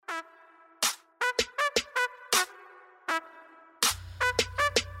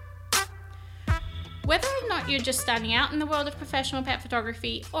not you're just starting out in the world of professional pet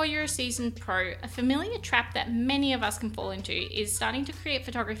photography or you're a seasoned pro, a familiar trap that many of us can fall into is starting to create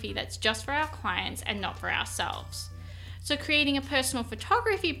photography that's just for our clients and not for ourselves. So creating a personal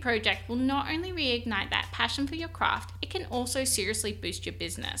photography project will not only reignite that passion for your craft, it can also seriously boost your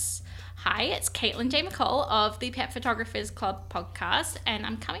business. Hi, it's Caitlin J. McCall of the Pet Photographers Club podcast, and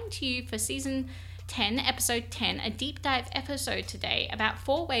I'm coming to you for season 10, episode 10, a deep dive episode today about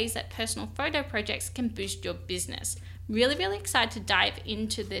 4 ways that personal photo projects can boost your business. Really excited to dive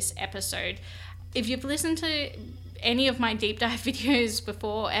into this episode. If you've listened to any of my deep dive videos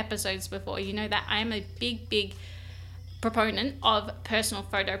before, episodes before, you know that I'm a big proponent of personal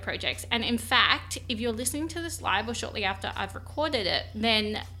photo projects. And in fact, if you're listening to this live or shortly after I've recorded it,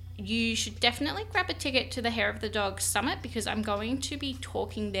 then you should definitely grab a ticket to the Hair of the Dog Summit, because I'm going to be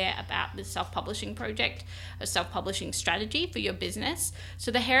talking there about the self-publishing project, a self-publishing strategy for your business.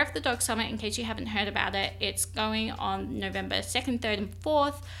 So the Hair of the Dog Summit, in case you haven't heard about it, it's going on November 2nd, 3rd and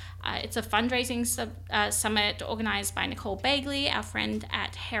 4th. It's a fundraising summit organized by Nicole Bagley, our friend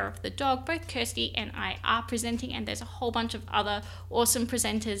at Hair of the Dog. Both Kirsty and I are presenting, and there's a whole bunch of other awesome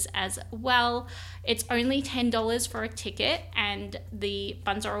presenters as well. It's only $10 for a ticket, and the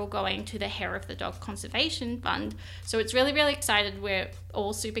funds are all going to the Hair of the Dog Conservation Fund. So it's really excited. We're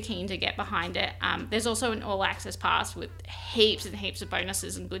all super keen to get behind it. There's also an all access pass with heaps and heaps of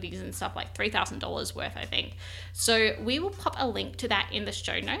bonuses and goodies and stuff, like $3,000 worth, I think. So we will pop a link to that in the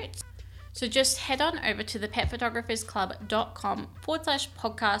show notes. So just head on over to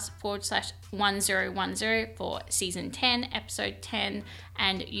thepetphotographersclub.com/podcast/1010 for season 10, episode 10,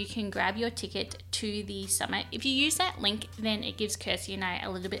 and you can grab your ticket to the summit. If you use that link, then it gives Kirsty and I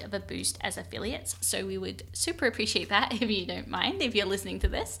a little bit of a boost as affiliates. So we would super appreciate that if you don't mind, if you're listening to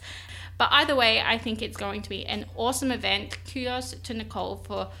this. But either way, I think it's going to be an awesome event. Kudos to Nicole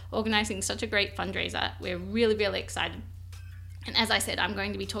for organizing such a great fundraiser. We're really excited. And as I said, I'm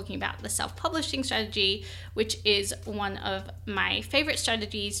going to be talking about the self-publishing strategy, which is one of my favorite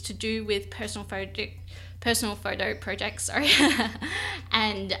strategies to do with personal photo projects,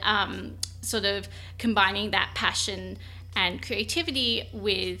 and sort of combining that passion and creativity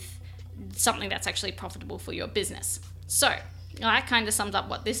with something that's actually profitable for your business. So that kind of sums up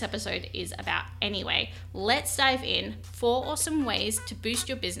what this episode is about anyway. Let's dive in. 4 awesome ways to boost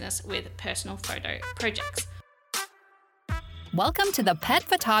your business with personal photo projects. Welcome to the Pet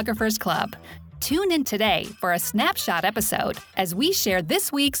Photographers Club. Tune in today for a snapshot episode as we share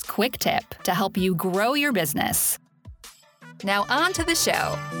this week's quick tip to help you grow your business. Now on to the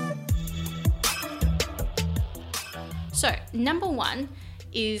show. So, number 1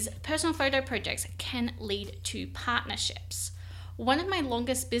 is personal photo projects can lead to partnerships. One of my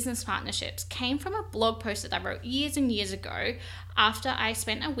longest business partnerships came from a blog post that I wrote years and years ago after I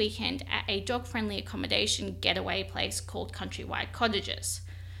spent a weekend at a dog-friendly accommodation getaway place called Countrywide Cottages.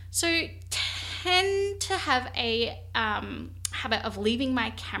 So tend to have a habit of leaving my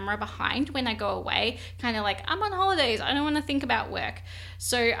camera behind when I go away, kind of like, I'm on holidays, I don't want to think about work.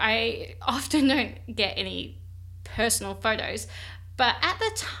 So I often don't get any personal photos. But at the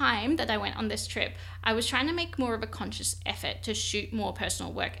time that I went on this trip, I was trying to make more of a conscious effort to shoot more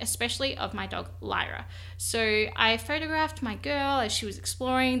personal work, especially of my dog Lyra. So I photographed my girl as she was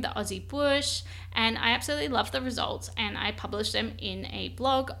exploring the Aussie bush, and I absolutely loved the results, and I published them in a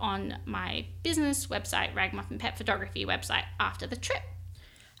blog on my business website, Ragamuffin Pet Photography website, after the trip.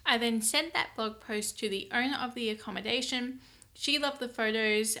 I then sent that blog post to the owner of the accommodation. She loved the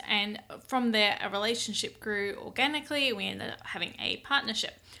photos, and from there a relationship grew organically. We ended up having a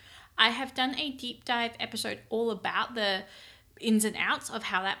partnership. I have done a deep dive episode all about the ins and outs of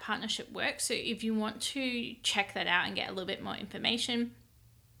how that partnership works. So if you want to check that out and get a little bit more information,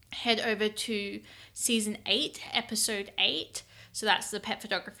 head over to season 8, episode 8. So that's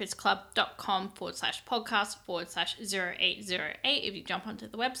thepetphotographersclub.com/podcast/0808 if you jump onto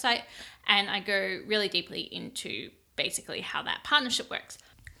the website, and I go really deeply into basically how that partnership works.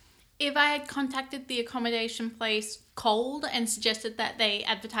 If I had contacted the accommodation place cold and suggested that they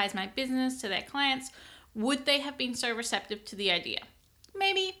advertise my business to their clients, would they have been so receptive to the idea?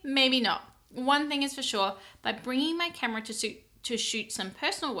 Maybe, maybe not. One thing is for sure, by bringing my camera to shoot some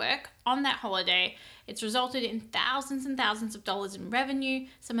personal work on that holiday, it's resulted in thousands and thousands of dollars in revenue,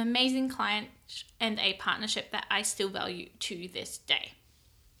 some amazing clients, and a partnership that I still value to this day.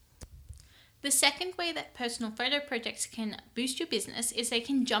 The second way that personal photo projects can boost your business is they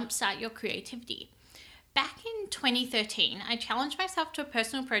can jumpstart your creativity. Back in 2013, I challenged myself to a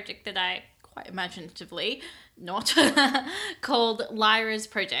personal project that I quite imaginatively, not, called Lyra's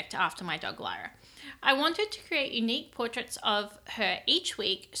Project after my dog Lyra. I wanted to create unique portraits of her each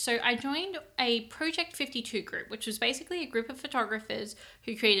week, so I joined a Project 52 group, which was basically a group of photographers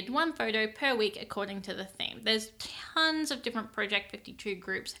who created one photo per week according to the theme. There's tons of different Project 52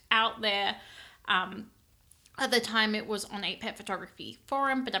 groups out there. At the time, it was on a pet photography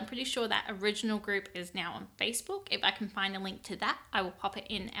forum, but I'm pretty sure that original group is now on Facebook. If I can find a link to that, I will pop it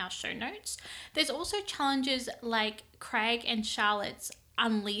in our show notes. There's also challenges like Craig and Charlotte's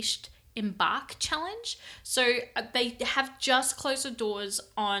Unleashed Embark challenge. So they have just closed the doors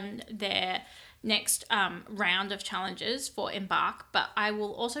on their next round of challenges for Embark, but I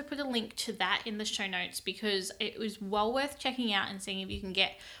will also put a link to that in the show notes because it was well worth checking out and seeing if you can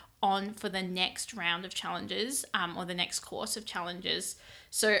get on for the next round of challenges or the next course of challenges.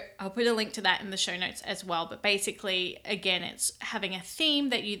 So I'll put a link to that in the show notes as well. But basically, again, it's having a theme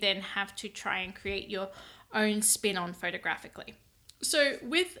that you then have to try and create your own spin on photographically. So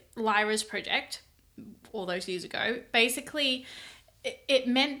with Lyra's project, all those years ago, basically it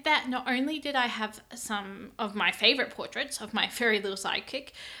meant that not only did I have some of my favorite portraits of my furry little sidekick,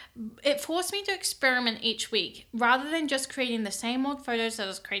 it forced me to experiment each week rather than just creating the same old photos that I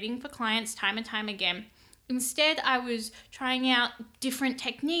was creating for clients time and time again. Instead, I was trying out different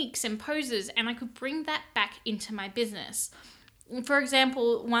techniques and poses, and I could bring that back into my business. For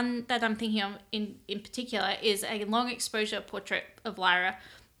example, one that I'm thinking of in particular is a long exposure portrait of Lyra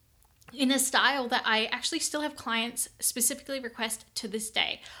in a style that I actually still have clients specifically request to this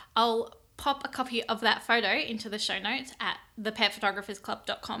day. I'll pop a copy of that photo into the show notes at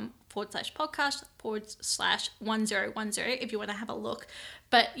thepetphotographersclub.com/podcast/1010 if you want to have a look.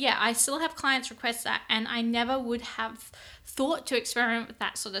 But yeah, I still have clients request that, and I never would have thought to experiment with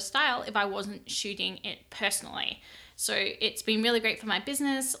that sort of style if I wasn't shooting it personally. So it's been really great for my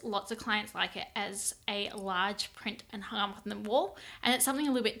business. Lots of clients like it as a large print and hung up on the wall. And it's something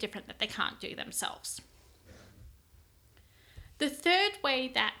a little bit different that they can't do themselves. The third way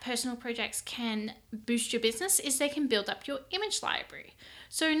that personal projects can boost your business is they can build up your image library.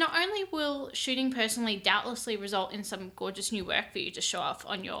 So not only will shooting personally doubtlessly result in some gorgeous new work for you to show off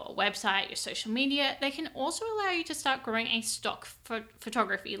on your website, your social media, they can also allow you to start growing a stock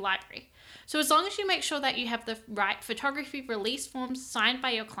photography library. So as long as you make sure that you have the right photography release forms signed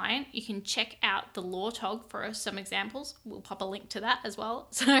by your client, you can check out the Law Tog for some examples. We'll pop a link to that as well.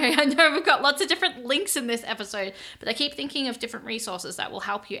 So I know we've got lots of different links in this episode, but I keep thinking of different resources that will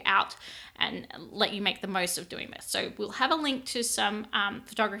help you out and let you make the most of doing this. So we'll have a link to some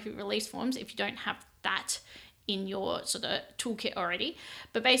photography release forms if you don't have that in your sort of toolkit already.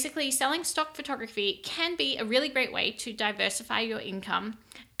 But basically, selling stock photography can be a really great way to diversify your income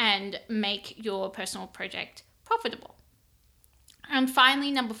and make your personal project profitable. And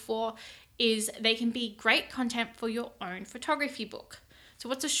finally, number 4 is they can be great content for your own photography book. So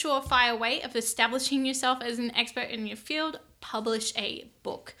what's a surefire way of establishing yourself as an expert in your field? Publish a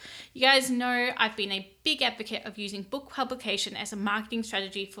book. You guys know I've been a big advocate of using book publication as a marketing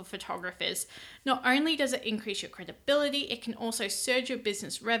strategy for photographers. Not only does it increase your credibility, it can also surge your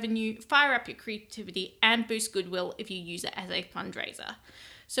business revenue, fire up your creativity, and boost goodwill if you use it as a fundraiser.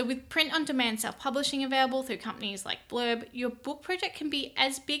 So with print-on-demand self-publishing available through companies like Blurb, your book project can be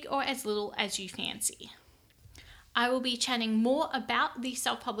as big or as little as you fancy. I will be chatting more about the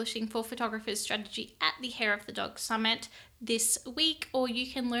self-publishing for photographers strategy at the Hair of the Dog Summit this week, or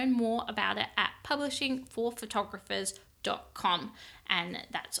you can learn more about it at publishingforphotographers.com, and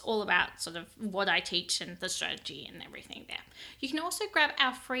that's all about sort of what I teach and the strategy and everything there. You can also grab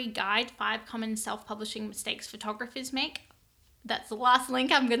our free guide, 5 common self-publishing mistakes photographers make. That's the last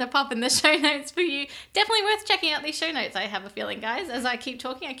link I'm going to pop in the show notes for you. Definitely worth checking out these show notes, I have a feeling, guys. As I keep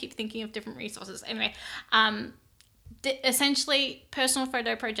talking, I keep thinking of different resources. Anyway, essentially, personal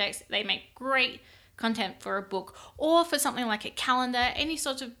photo projects, they make great content for a book or for something like a calendar, any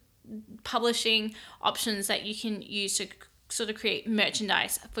sort of publishing options that you can use to sort of create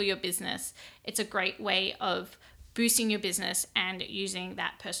merchandise for your business. It's a great way of boosting your business and using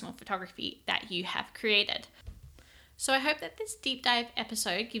that personal photography that you have created. So I hope that this deep dive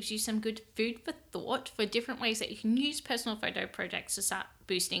episode gives you some good food for thought for different ways that you can use personal photo projects to start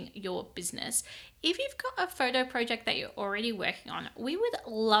boosting your business. If you've got a photo project that you're already working on, we would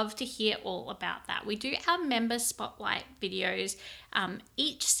love to hear all about that. We do our member spotlight videos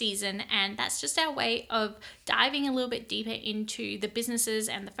each season, and that's just our way of diving a little bit deeper into the businesses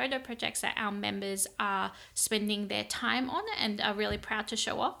and the photo projects that our members are spending their time on and are really proud to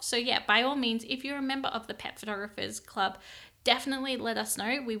show off. So yeah, by all means, if you're a member of the Pet Photographers Club, definitely let us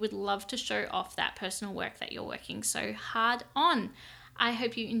know. We would love to show off that personal work that you're working so hard on. I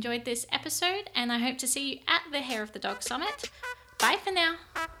hope you enjoyed this episode, and I hope to see you at the Hair of the Dog Summit. Bye for now.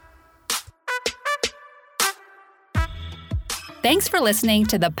 Thanks for listening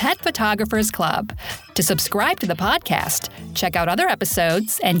to the Pet Photographers Club. To subscribe to the podcast, check out other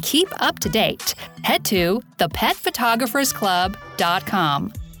episodes, and keep up to date, head to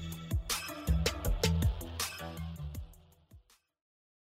thepetphotographersclub.com.